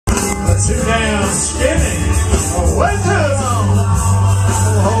Too damn skinny. Way too long.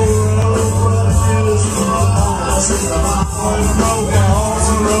 The whole road is on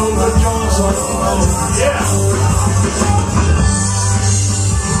the road with Johnson. Yeah.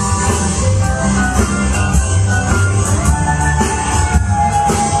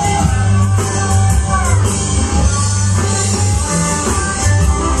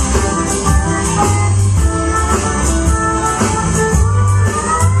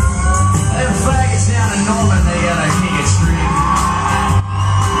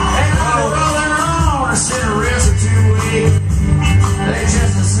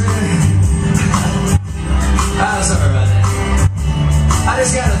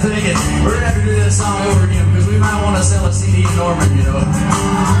 We're gonna have to do this song over again because we might want to sell a CD in Norman, you know.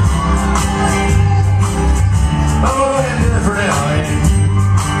 But we'll go ahead and do it for now,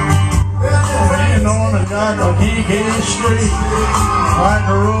 right? In Norman got the Kinky Street, like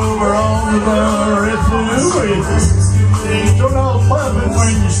a rover on the river. So no pumping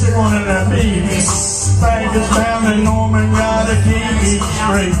when you sit on in that beat. Bank is down in Norman got a Kinky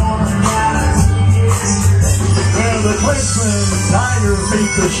Street. Well, the Clemson Tigers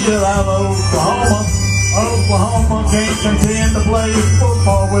beat the shit out of Oklahoma. Oklahoma can't contend to play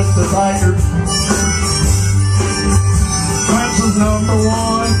football with the Tigers. Clemson's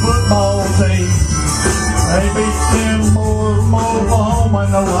 #1 football team. They beat them more than Oklahoma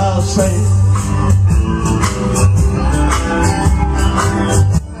and Ohio State.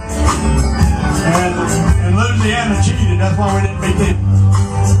 And Louisiana cheated, that's why we didn't beat them.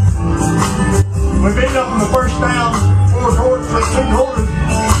 We beat up in the first down, 4 quarters, 2 quarters.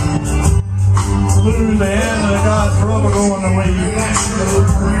 Louisiana got trouble going the way.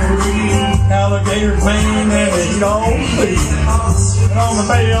 Alligator clean and eat all the and on the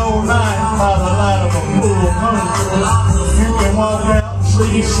bay all night by the light of a full moon, you can walk out and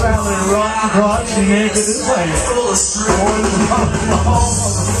see Sally rotten crotch naked as hell.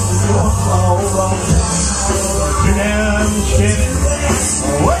 Too damn skinny,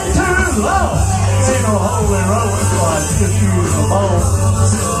 way too low. Ain't no holy road, so I just use the bone.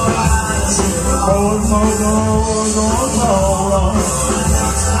 Road going so long.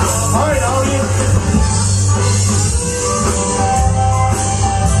 All right, audience.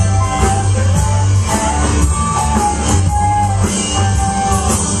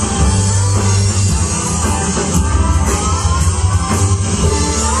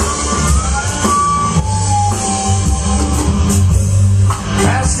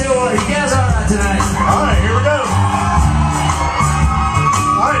 That's Stillwater. You guys all right tonight? All right, here we go.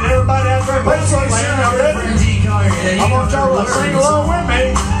 All right, everybody out there, play some land. Y'all ready? I want y'all to sing along with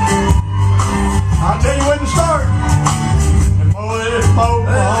me. I'll tell you when to start. And boy, this boat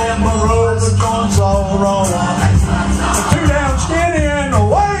on the road, the joints all wrong. Too damn skinny and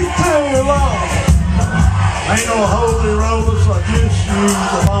way too long. Ain't no holy road, so just use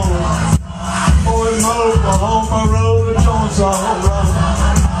the bone. Boy, on the road, the joints all wrong.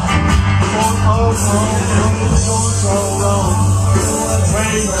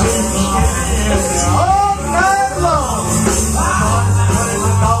 Way too skinny and all night long.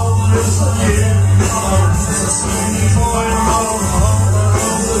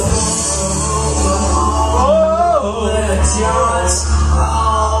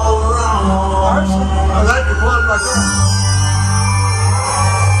 I like your blood like that.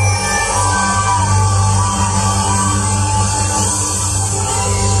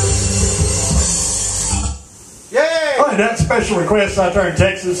 That special request out there in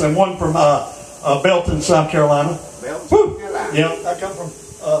Texas and one from Belton, South Carolina. Belton, yeah, I come from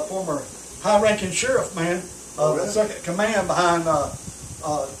former high-ranking sheriff, man. The second command behind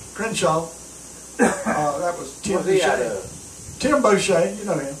Crenshaw. That was Tim Boucher. Tim Boucher, you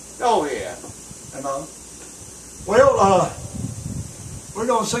know him. Oh yeah. And well, we're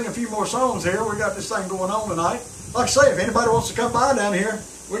going to sing a few more songs here. We got this thing going on tonight. Like I say, if anybody wants to come by down here,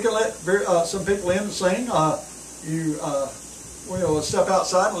 we can let some people in and sing. We'll step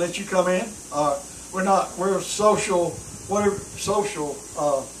outside and let you come in. We're social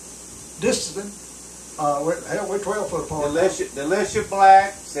distancing. We're 12 foot apart. Delicia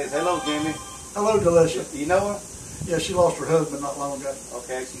Black says hello, Jimmy. Hello, Delicia. You know her? Yeah, she lost her husband not long ago.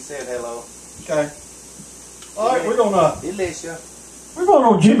 Okay, she said hello. Okay. All right, we're gonna Delicia. We're going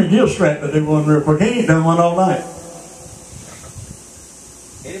on Jimmy Gilstrap to do one real quick. He ain't done one all night.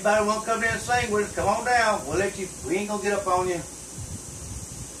 Anybody want to come down and sing with us, come on down. We'll let you. We ain't gonna get up on you.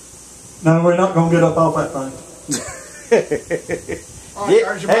 No, we're not gonna get up off that thing. All right,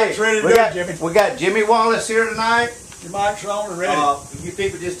 there's your mic's ready to go, Jimmy. We got Jimmy Wallace here tonight. Your mic's on and ready. You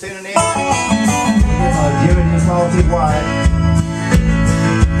people just tuning in. Jimmy just lost his wife.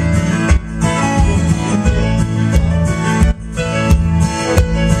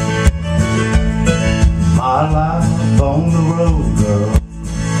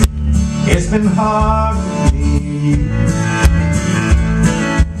 been hard for me and you.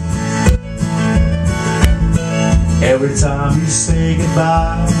 Every time you say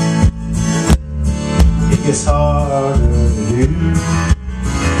goodbye, it gets harder to do.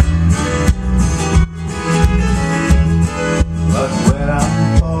 But when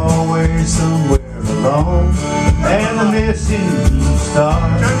I'm far away somewhere alone and the missing you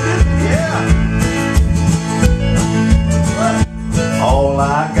start, all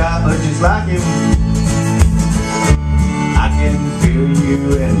I got looks just like you. I can feel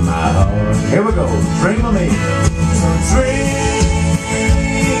you in my heart. Here we go, dream of me. So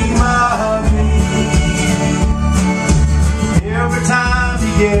dream of me. Every time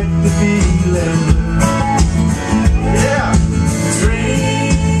you get the feeling blue. Yeah.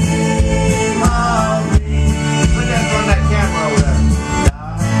 Dream of me. Put that on that camera over there.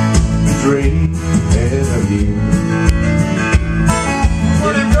 Dream of you.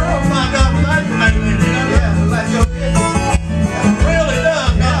 Well, them girls find out what I can make it, you know? Yeah, like your kid. Yeah, really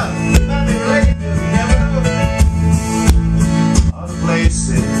does, yeah. You might be related to him, you never know. Other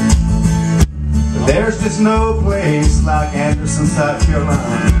places, but there's just no place like Anderson, South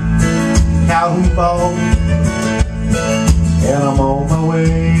Carolina, Calhoun Falls, and I'm on my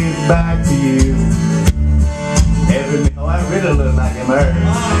way back to you. Oh, I really look like him there.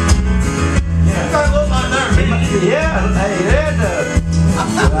 You gotta look like that, Yeah, hey, that does.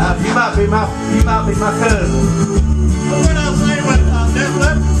 You might be my cousin. But when I say when Def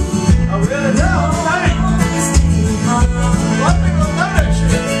Leppard, Oh, really? yeah, what people know that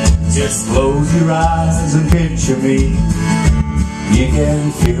shit? Just close your eyes and picture me. You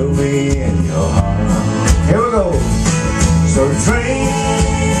can feel me in your heart. Here we go. So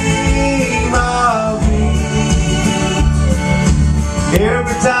dream of me.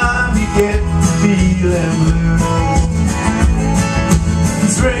 Every time you get the feeling blue.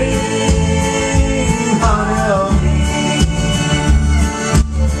 Dream, honey, of me.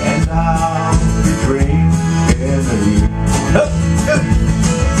 And I'll be dreaming of you.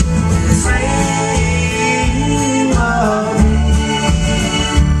 Dream of me.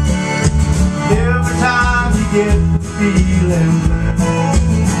 Every time you get the feeling blue.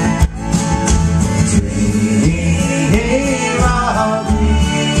 Dream of me.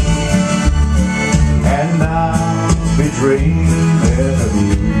 And I'll be dreaming of you.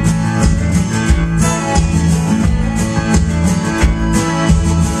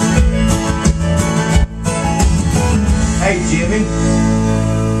 Hey Jimmy,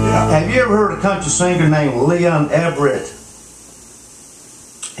 have you ever heard a country singer named Leon Everett?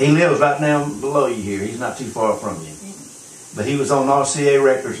 He lives right down below you here. He's not too far from you. But he was on RCA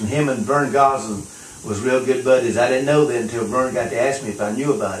Records, and him and Vern Gosling was real good buddies. I didn't know that until Vern got to ask me if I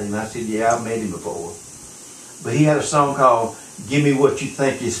knew about him. I said, yeah, I've met him before. But he had a song called Give Me What You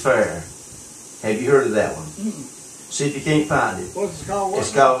Think Is Fair. Have you heard of that one? See if you can't find it. What's it called?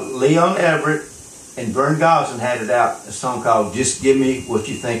 It's called Leon Everett, and Vern Gosling had it out, a song called Just Give Me What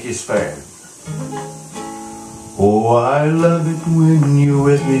You Think Is Fair. Oh, I love it when you're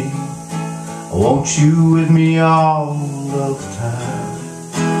with me. I want you with me all of the time.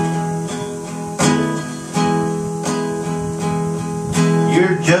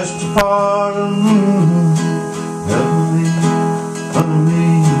 You're just a part of me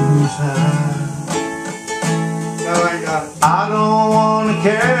inside. No, I ain't got it. I don't want to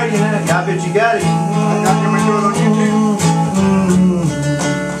carry you now. I bet you got it. I can do it on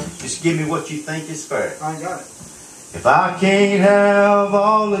YouTube. Just give me what you think is fair. I ain't got it. If I can't have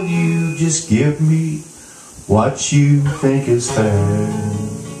all of you, just give me what you think is fair.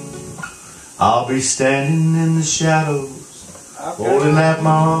 I'll be standing in the shadows, holding out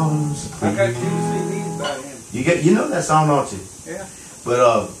my arms for I got you. two CDs by him. You know that song, don't you? Yeah.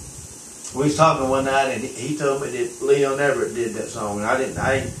 But we was talking one night, and he told me that Leon Everett did that song, and I didn't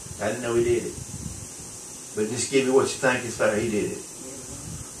know he did it. But just give me what you think is fair. He did it.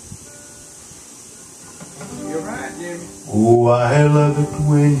 You're right, Jimmy. Oh, I love it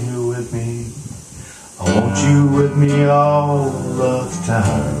when you're with me. I want you with me all of the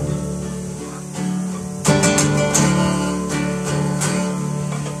time.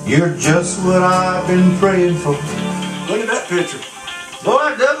 You're just what I've been praying for. Look at that picture.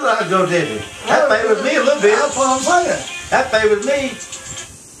 Boy, it does look like Joe Diddy. That favors me a little bit. That's what I'm saying. That favors me.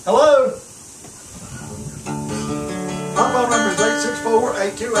 Hello? My phone number is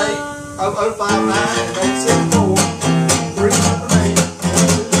 864-828-0059 and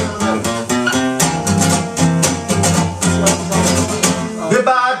 864-378-0059.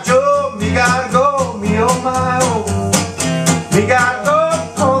 Goodbye, Joe. Me gotta go. Me on my own. Me gotta go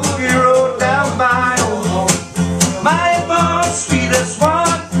on the road down my own. My boss, sweetest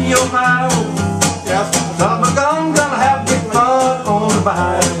one. Me on my own.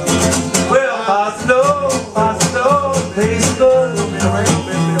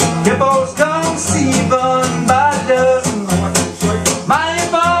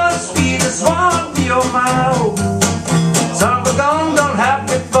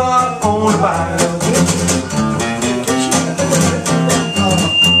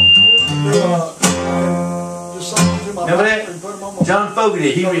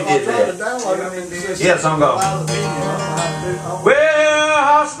 did. He redid I tried to that. download it in the system. Yeah, song go. Well,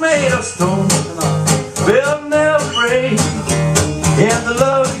 house made of stone, will never break. And the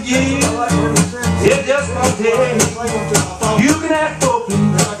love of you, it just won't take. You can act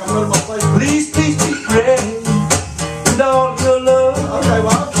open, please, please be great. And all your love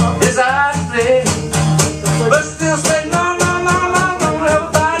is I play. But still say no, no, no, no, don't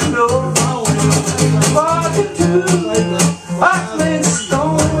everybody know what you do. House made of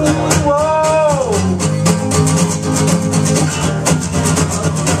stone, whoa.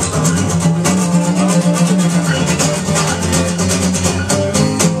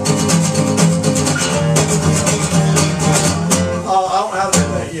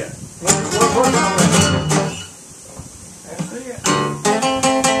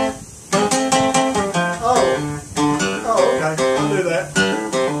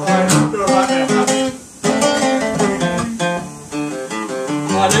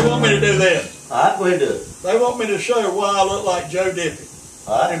 They want me to do this. Alright, go ahead and do it. They want me to show why I look like Joe Diffie.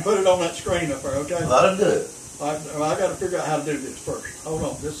 Alright. And put it on that screen up there, okay? Let him do it. I got to figure out how to do this first. Hold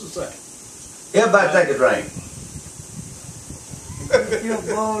on, just a second. Everybody take a drink.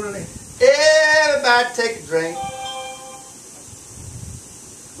 Everybody take a drink.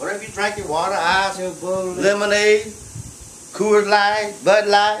 Whatever you drink, your water, ice, lemonade, Coors Light, Bud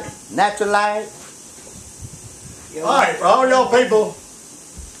Light, Natural Light. All right, for all y'all people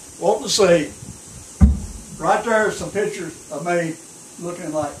wanting to see, right there are some pictures of me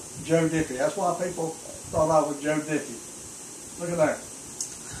looking like Joe Diffie. That's why people thought I was Joe Diffie. Look at there.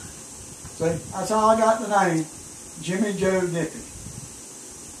 See, that's how I got the name, Jimmy Joe Diffie.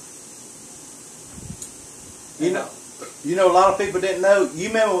 You know, a lot of people didn't know. You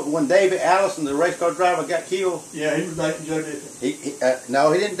remember when David Allison, the race car driver, got killed? Yeah, he was dating Joe Diffie.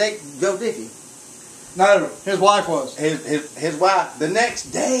 No, he didn't date Joe Diffie. No, his wife was. His wife. The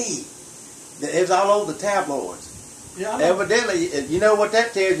next day, it was all over the tabloids. Yeah, I know. Evidently, you know what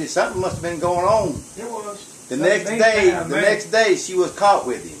that tells you? Something must have been going on. It was. The next day, she was caught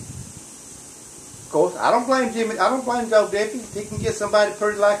with him. Of course, I don't blame Jimmy. I don't blame Joe Diffie. If he can get somebody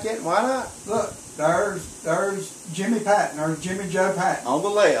pretty like that, why not? Look, there's Jimmy Patton. There's Jimmy Joe Patton. On the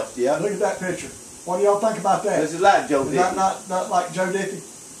left, yeah. Look at that picture. What do y'all think about that? This is like Joe Is Diffie. that not like Joe Diffie?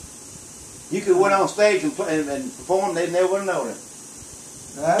 You could went on stage and perform, they never would have known it.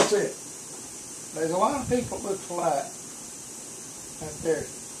 That's it. There's a lot of people that look alike out there.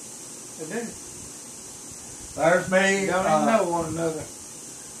 They do. There's me. Don't even know one another.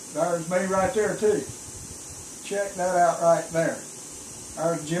 There's me right there too. Check that out right there.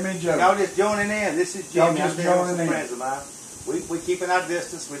 There's Jimmy Joe. Y'all just joining in. This is Y'all Jimmy. just I'm there with joining some in. friends of mine. We keeping our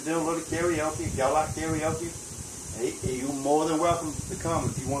distance. We're doing a little karaoke. If y'all like karaoke, you're more than welcome to come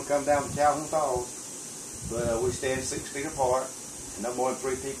if you want to come down to Calhoun Falls. But we stand 6 feet apart. No more than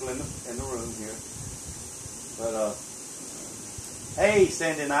 3 people in the room here. But hey,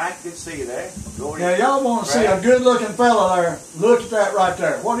 Sandy Knight, good to see you there. Now y'all want to see a good-looking fella there? Look at that right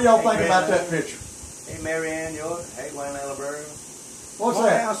there. What do y'all think about that picture? Hey, Marianne, yours. Hey, Wayne Alabama. What's Well,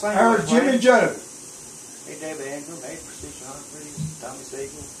 that? now, sing There's with Jimmy Wayne. Joe. Hey, David Ingram. Hey, Patricia Humphreys. Tommy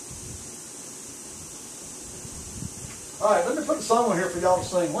Siegel. All right, let me put a song on here for y'all to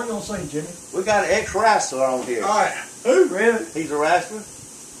sing. What are you going to sing, Jimmy? We got an ex-wrestler on here. All right. Who? Really? He's a wrestler.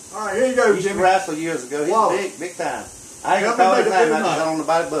 All right, here you go, He used to Jimmy. wrestle years ago. He's Wow. big time. I ain't Help gonna call me his make it name. I good just night. got on the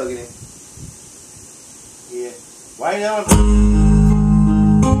body bugging him. Yeah. Why you yelling?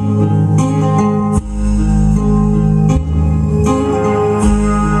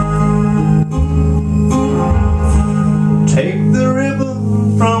 Take the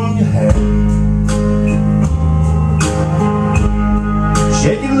ribbon from your hair,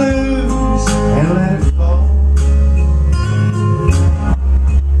 shake it loose and let it fall.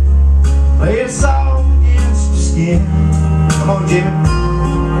 Play it soft against your skin. Come on, Jimmy.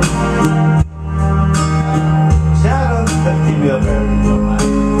 Shout out, cut Jimmy up there.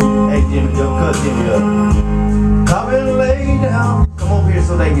 Hey, Jimmy, don't cut Jimmy up. Come and lay down. Come over here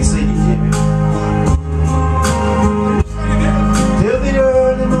so they can see you, Jimmy. Till the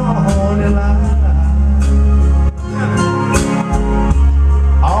early morning light.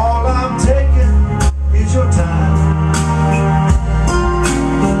 All I'm taking is your time.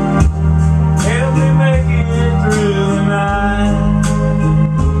 Help me make it through the night.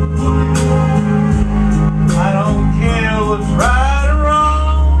 I don't care what's right or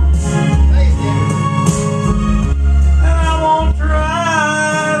wrong, and I won't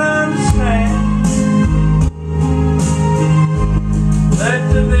try to understand. Let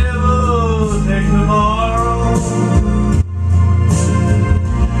the devil take tomorrow.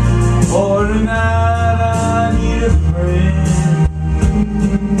 For tonight I need a friend.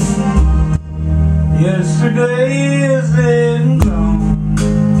 Yesterday is dead and gone,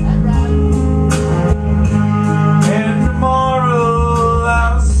 and tomorrow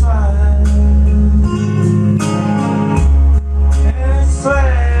outside, and it's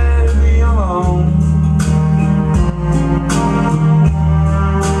sad to be alone.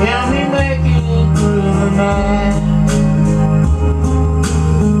 Help me make it through the night.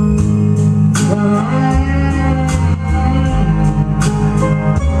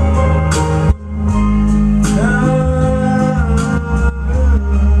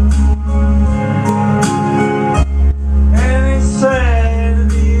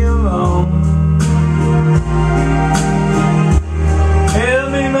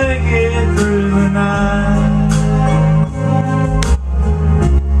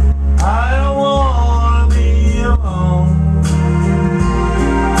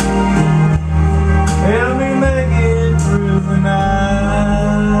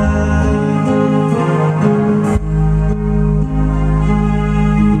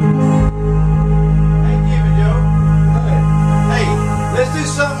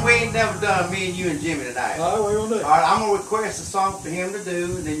 Me and you and Jimmy tonight. All right, what are you gonna do? All right, I'm gonna request a song for him to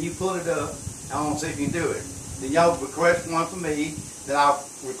do, and then you pull it up. I want to see if you can do it. Then y'all request one for me, then I'll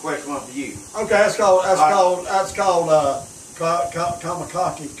request one for you. Okay, that's called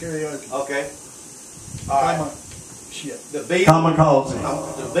karaoke karaoke. Okay. All right. Shit. The Beatles. Kamikaze.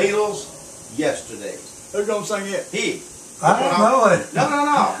 The Beatles. Yesterday. Who's gonna sing it? He. I don't know it. No.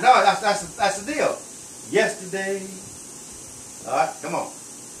 That's the deal. Yesterday. All right, come on.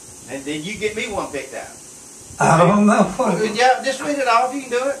 And then you get me one picked out. I don't know. Yeah, just read it off. You can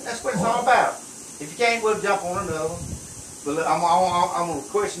do it. That's what it's all about. If you can't, we'll jump on another one. But look, I'm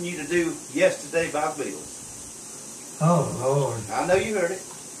requesting you to do "Yesterday" by the Beatles. Oh Lord. I know you heard it.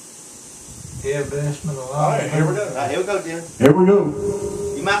 Yeah, but it's been a while. All right, here we go. All right, here we go, Jim. Here we go.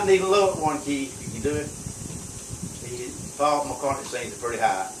 You might need a lower one key if you can do it. Paul McCartney sings it pretty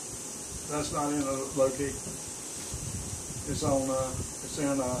high. That's not in a low key. It's on. It's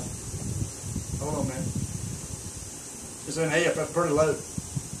in. Hold on, man. It's in F. That's pretty low.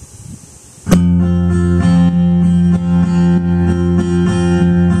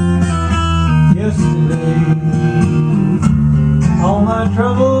 Yesterday, all my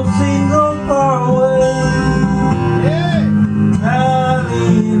troubles seem so far away. Yeah. Now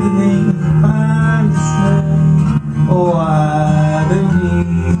leaving find dismay. Oh, I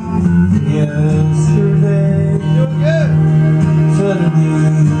believe yesterday. Doing good. Suddenly,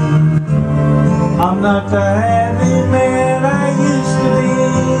 I'm not the happy man I used to be.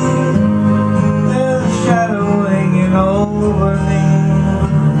 There's a shadow hanging over me.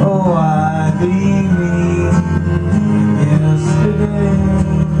 Oh, I believe yesterday.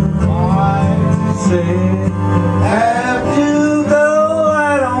 I said, have to go, I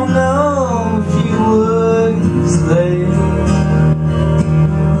don't know. She wouldn't stay.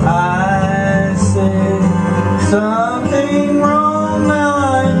 I said, something wrong, now I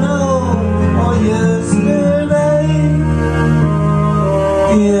know. Oh,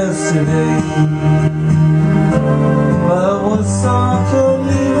 yesterday, love was song to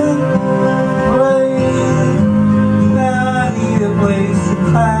leave it rain. Now I need a place to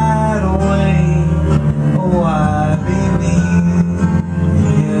hide away. Oh, I believe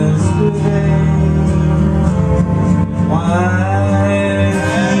yesterday. Why did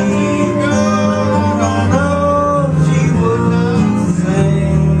she go? Don't know, she wouldn't say.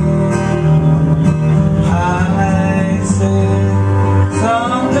 I said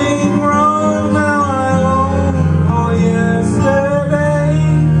something wrong, now I long for yesterday.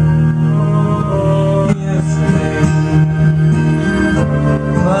 Yesterday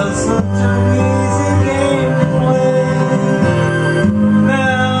was such an easy game to play.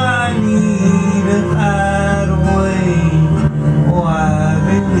 Now I need to hide away. Oh, I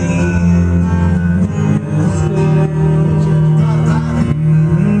believe yesterday.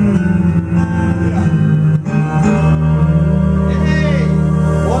 Hey.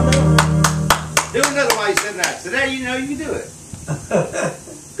 Do another while you sitting there. So there you know you can do it.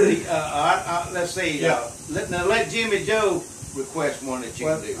 Let's see. Yeah. Let Jimmy Joe request one that you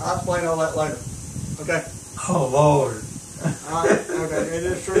Well, can do. I'll explain all that later. Okay. Oh Lord. All right. Okay. It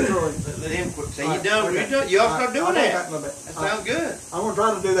is true. Let him quit. Say All you right, done. okay. You done. You all start doing I'll do that. in a little bit. That All right. sounds good. I'm gonna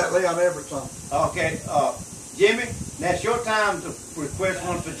try to do that Leon Everett song. Okay. Jimmy, now it's your time to request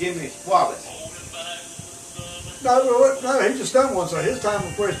one for Jimmy Wallace. No, he just done one, so his time to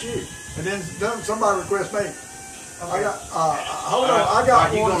request you, and then somebody request me. I got. Hold on. I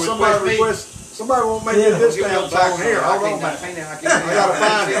got you one. gonna Somebody request me? request. Somebody won't make it this damn song here. Hold on, man. I gotta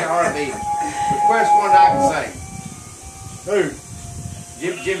find it. Request one that I can sing. Who?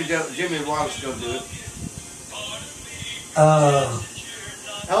 Jimmy Wallace is gonna do it.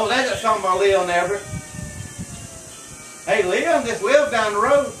 Oh, that's that song by Leon Everett. Hey, Leon, this lives down the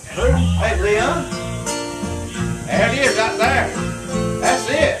road. Who? Hey, Leon. There it is, right there. That's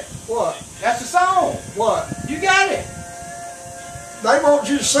it. What? That's the song. What? You got it. They want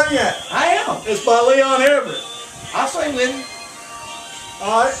you to sing it. I am. It's by Leon Everett. I'll sing with him.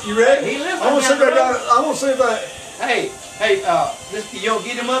 All right, you ready? He lives I want to see if down they the got it. I want to see if they. Hey, you'll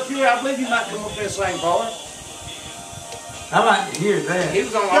get him up here. I believe you might come up there and sing for us. I like to hear that. He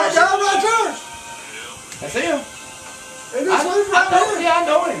was on That our guy right there. That's him. He just lives right there. Yeah, I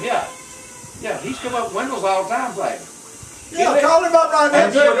know him, yeah. Yeah, he's come up windows all the time playing. Yeah, call him up right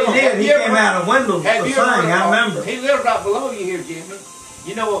there. That's what he did. He came out of windows to Have sing, you ever heard I of- remember. He lives right below you here, Jimmy.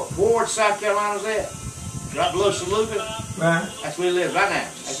 You know what Ward, South Carolina's at? Right below Saluda. Right. That's where he lives right now.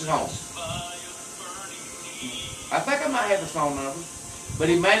 That's his home. I think I might have his phone number. But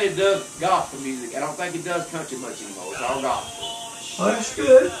he mainly does gospel music. I don't think he does country much anymore. It's all gospel. Well, that's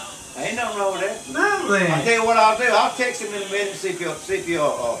good. Ain't nothing wrong with that. Now I'll then. tell you what I'll do. I'll text him in a minute and see if he'll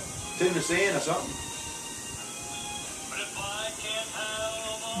tune us in or something.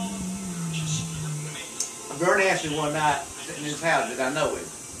 Vern asked me one night, sitting in his house, did I know him?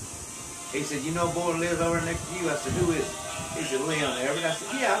 He said, you know a boy that lives over next to you? I said, who is it? He said, Leon Everett. I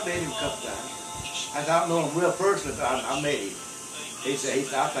said, yeah, I met him a couple times. I said, I don't know him real personally, but I met him. He said,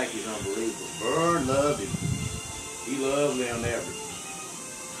 I think he's unbelievable. Vern loved him. He loved Leon Everett.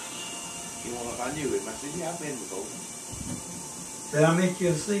 He wanted to know if I knew him. I said, yeah, I've met him before. Did I make you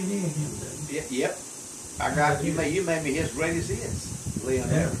a CD of him then? Yep. I got you made me his greatest hits, Leon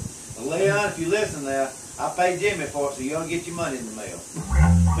Yeah. Everett. And Leon, if you listen there, I paid Jimmy for it, so you'll get your money in the mail.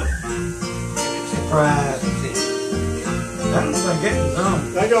 Surprise. I don't think it was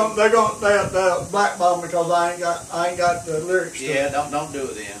on. They'll blackball me because I ain't got the lyrics. to Yeah, it. don't do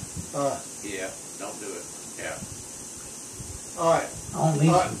it then. Yeah. Don't do it. Yeah. All right. I don't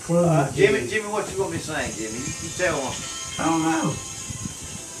need some clues. Jimmy, what you want me to sing, Jimmy? You tell them. I don't know.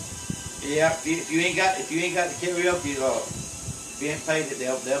 Yeah, if you ain't got the karaoke, if you ain't paid it,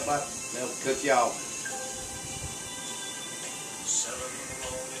 they'll cut you off.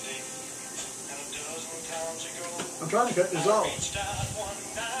 I'm trying to cut this off.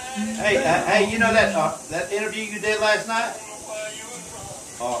 Hey, you know that interview you did last night?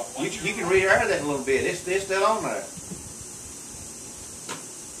 You can re-air that in a little bit. It's still on there.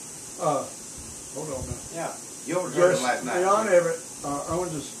 Hold on now. Yeah, you heard it last night. Leon Everett, I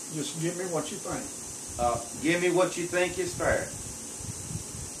want to just give me what you think. Give me what you think is fair.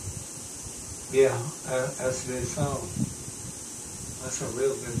 Yeah, that's a good song. That's a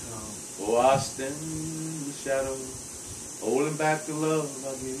real good song. Oh, I stand in the shadow, holding back the love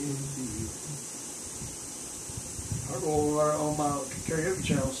I give to you. I'll go over there on my karaoke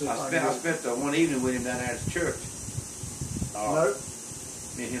channel and see if I spent one evening with him down there at the church. Nope.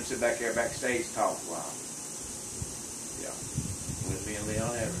 Me and him sit back there backstage talk a while. Yeah. With me and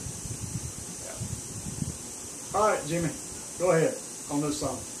Leon Everett. Yeah. All right, Jimmy, go ahead on this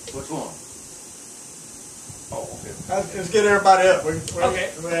song. Which one? Oh, okay. Let's get everybody up. We Okay.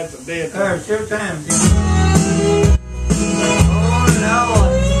 had some dead. All right, it's your time, Jimmy. Oh,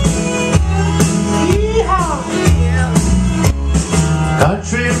 Lord.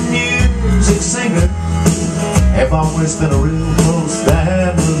 Country music singer have always been a real close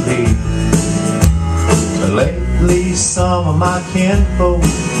family. But lately some of my kinfolk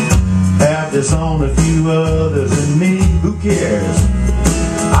have disowned a few others and me. Who cares?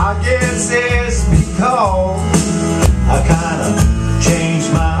 I guess it's because I kinda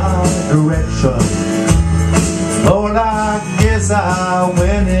changed my direction. Lord, I guess I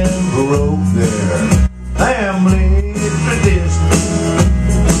went and broke their family tradition.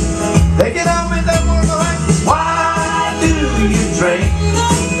 They get on me, they wanna go like, why do you drink?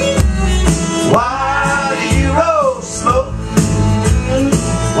 Why do you roll smoke?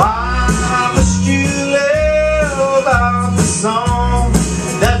 Why must you live out the song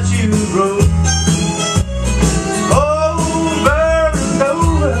that you wrote? Over and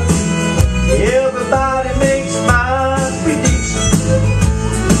over, everybody makes my prediction.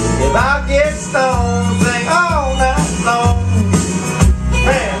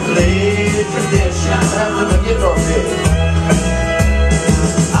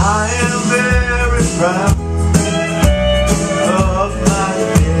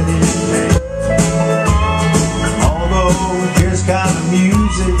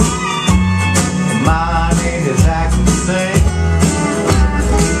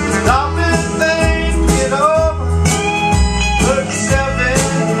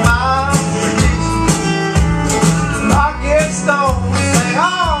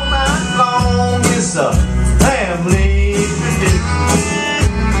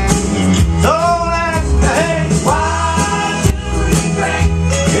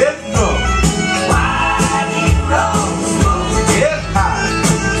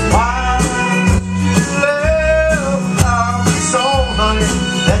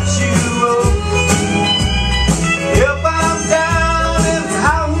 let you roll. If I'm down in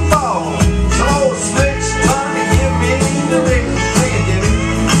Calhoun Falls, some old slick's trying to give me the ring. Sing it, Jimmy.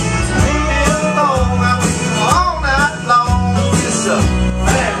 Leave me alone, I'll be all night long. It's a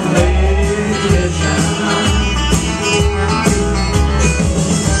family tradition.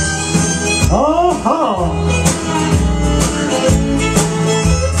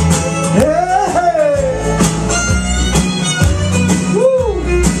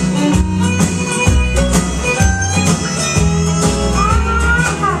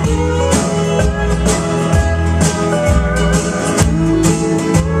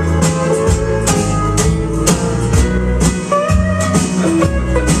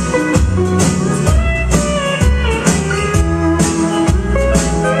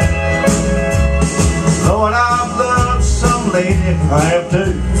 I have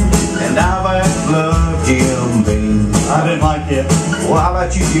too. And I've loved Jim Beam. I didn't like it. Well, how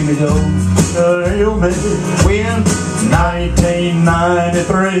about you, Jimmy Doe? He'll be When?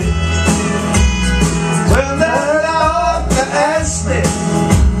 1993. Well, the doctor asked me,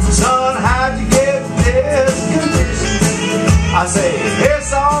 son, how'd you get this condition? I say,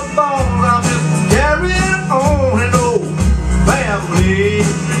 it's all bones, I'm just carrying on an old family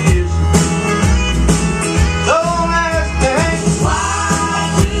tradition.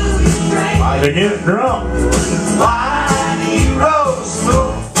 To get drunk. Why do you roll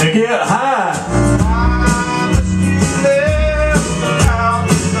smoke? To get high.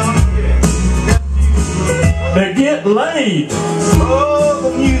 To get laid. Slow the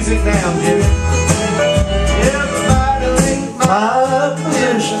music down, Jimmy. Everybody link my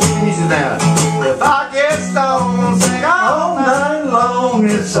position. Music down. If I get stoned, sing all night long.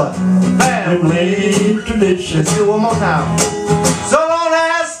 It's a family tradition. Let's do it one more time. So don't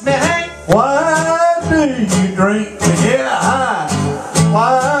ask me, Hank. Why do you drink to get high?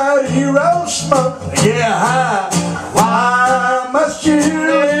 Why do you roll smoke to get high? Why must you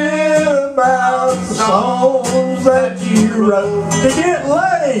live about the songs that you wrote to get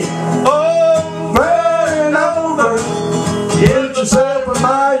laid? Over and over, get yourself in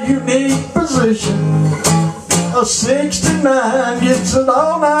my unique position. A 69 gets it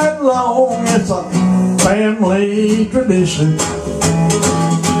all night long. It's a family tradition.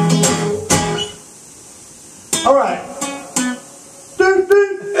 All right. Doo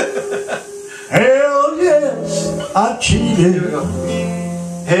doo. Hell yes, I cheated. Here we go.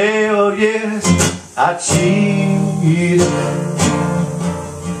 Hell yes, I cheated.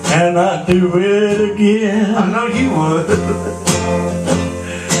 And I'd do it again. I know you would.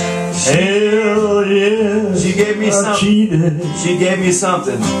 Hell yes, She gave me I something. cheated. She gave me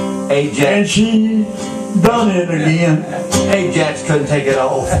something. Ajax. And she done it again. Ajax couldn't take it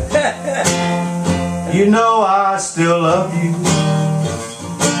off. You know I still love you.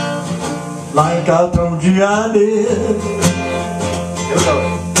 Like I told you I did. Here we go.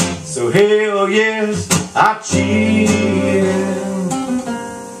 So hell yes, I cheated.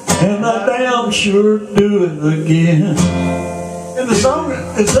 And I damn sure do it again. In the song,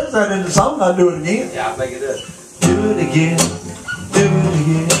 it says that in the song, I do it again. Yeah, I think it does. Do it again. Do it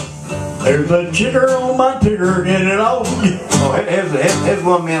again. There's a chicker on my ticker, get it all again. Oh, here's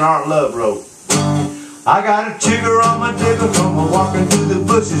one man Art Love wrote. I got a chigger on my digger from walking through the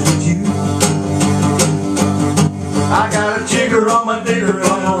bushes with you. I got a chigger on my digger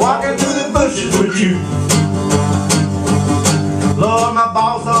from walking through the bushes with you. Lord, my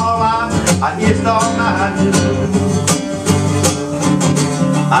boss all night, I itched all night.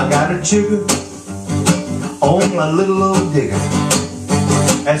 I got a chigger on my little old digger.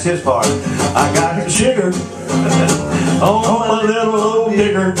 That's his part. I got a chigger on my little old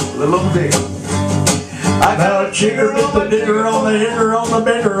digger. Little old digger. I got a chigger, get the digger on the digger on the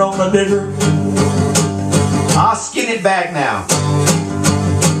bigger on the digger. I'll skin it back now.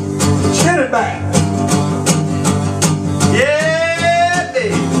 Skin it back. Yeah,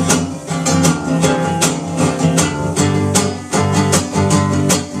 baby.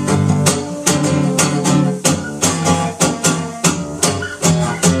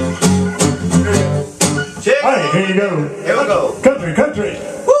 Hey, here you go. Here we go. Country, country.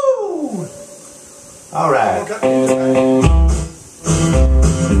 Woo! All right.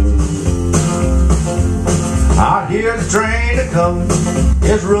 I hear the train a-comin',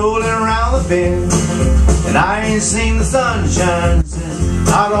 it's rolling around the bend, and I ain't seen the sunshine since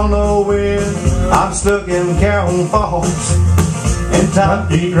I don't know when. I'm stuck in Calhoun Falls, and time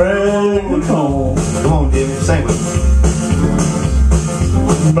to drag home. Come on, Jimmy, sing with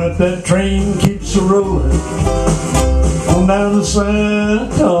me. But that train keeps a-rolling on down to San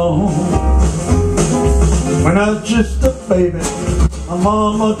Antonio. When I was just a baby, my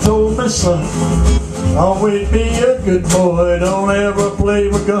mama told me, son, always be a good boy, don't ever play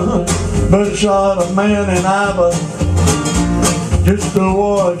with guns. But shot a man in Iowa just to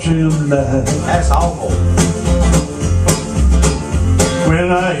watch him die. That's awful.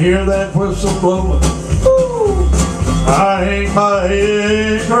 When I hear that whistle blowing, ooh, I hang my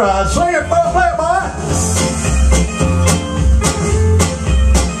head and cry. Sing it, boy, play it, boy.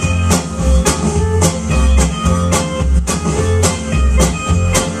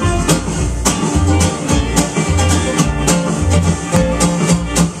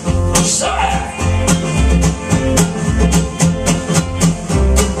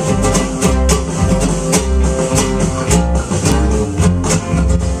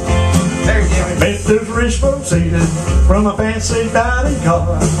 There's rich folks seated from a fancy dining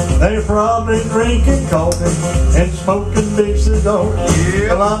car. They're probably drinking coffee and smoking big cigars.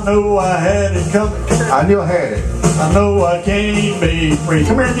 Yeah. Well, I know I had it coming. I knew I had it. I know I can't be free.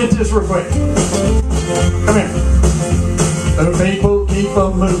 Come here and get this real quick. Come here. The people keep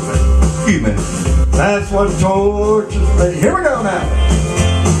on moving. Human. That's what tortures me. Here we go now.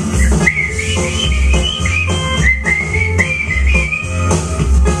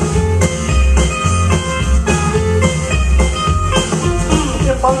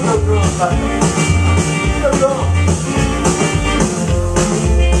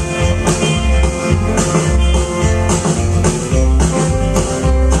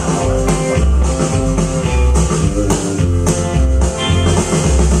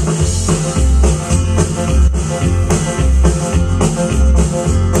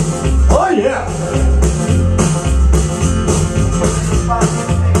 Oh yeah.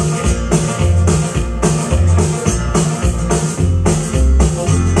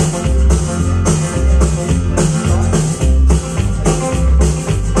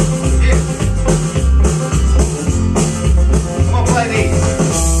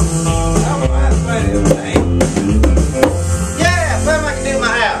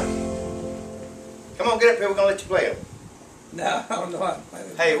 Get up here, we're gonna let you play them. No, I don't know how to play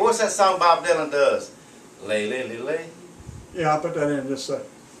it. Hey, what's that song Bob Dylan does? Lay, lay, lay, lay. Yeah, I'll put that in just a sec.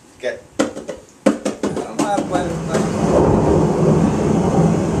 Okay. I don't know how to play it.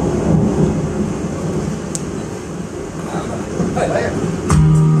 Play it.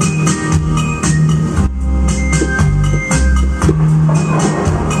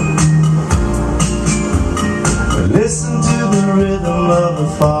 Listen to the rhythm of the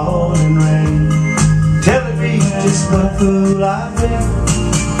falling rain. Telling me just what a fool I've been.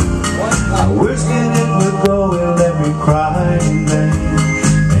 I wish that it would go and let me cry in vain,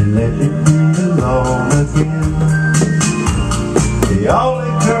 and let it be alone again. The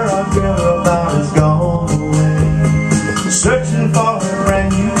only girl I care about is gone away, searching for a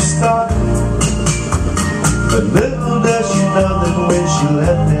brand new start. But little does she know that when she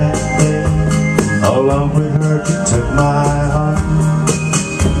left that day, along with her she took my heart.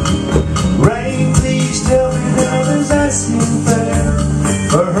 Rain, please tell me now, does that seem fair?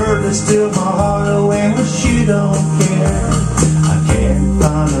 For her to steal my heart away when she don't care. I can't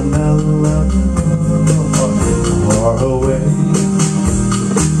find another love far away.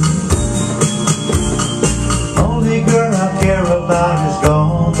 Only girl I care about is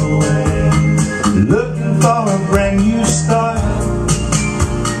gone away, looking for a brand new start.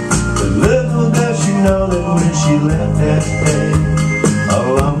 But little does she know that when she left that day,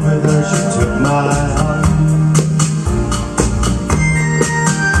 along with her she took my heart.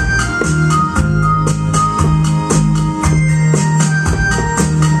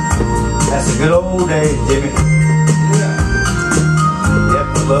 That's a good old day, Jimmy. Yeah. Yep,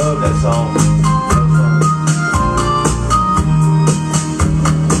 I love that song.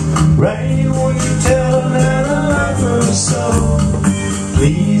 Rain, won't you tell her that I love her so?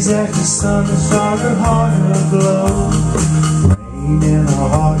 Please ask the sun to start her heart aglow. Rain in her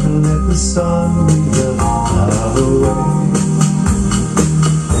heart to let the sun lead the way.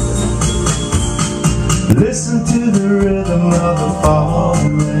 Listen to the rhythm of the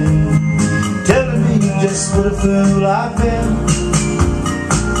falling rain, telling me just what a fool I've been.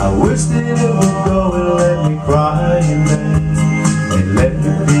 I wish that it would go and let me cry in vain, and let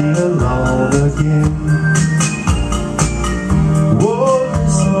me be alone again. Whoa,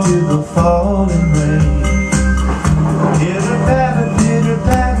 listen to the falling rain. Pitter patter,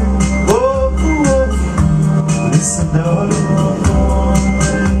 whoa, whoa. Listen, darling.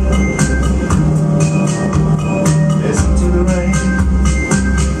 Listen to the rain.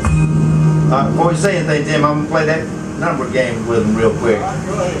 Before you say anything, Jim, I'm gonna play that number game with them real quick.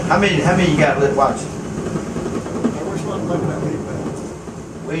 How many you got left watching?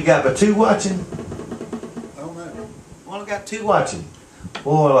 Well, you got but 2 watching? I don't know. Well, I got 2 watching.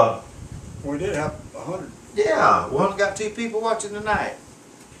 Well, We did have 100. yeah, we only got 2 people watching tonight.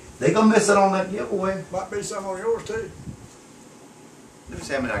 They gonna miss it on that giveaway. Might be some on yours too. Let me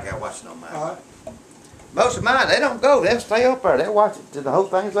see how many I got watching on mine. All right. Most of mine, they don't go. They'll stay up there. They'll watch it till the whole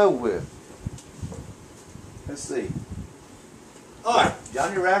thing's over with. Let's see. All right.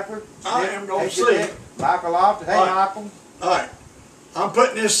 Johnny Radford. I am gonna Hey, see. Jeanette, Michael Lofton. Hey, All right. Michael. All right. I'm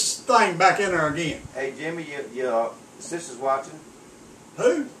putting this thing back in there again. Hey, Jimmy, your sister's watching.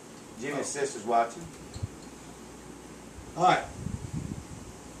 Who? Jimmy's sister's watching. All right.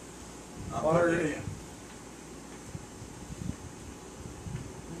 I'll put it in.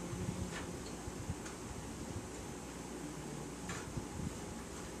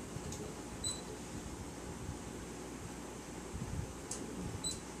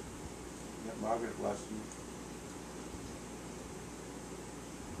 Yep, Margaret's watching.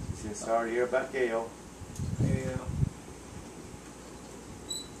 She said, sorry to hear about Gail. Yeah.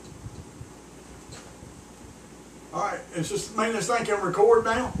 All right. It's just main this thing can record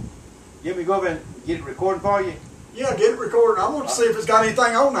now. Jimmy, go over and get it recording for you. Yeah, get it recorded. I want to see if it's got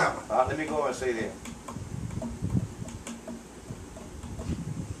anything on that one. All right, let me go over and see then.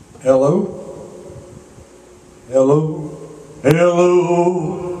 Hello? Hello?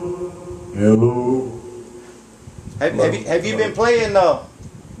 Hello? Hello? Have you been playing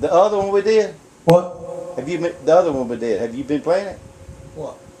the other one we did? What? The other one we did? Have you been playing it?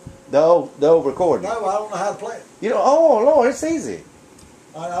 What? The old recording. No, I don't know how to play it. You know? Oh Lord, it's easy.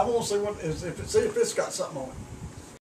 I want to see what is see if it's got something on it.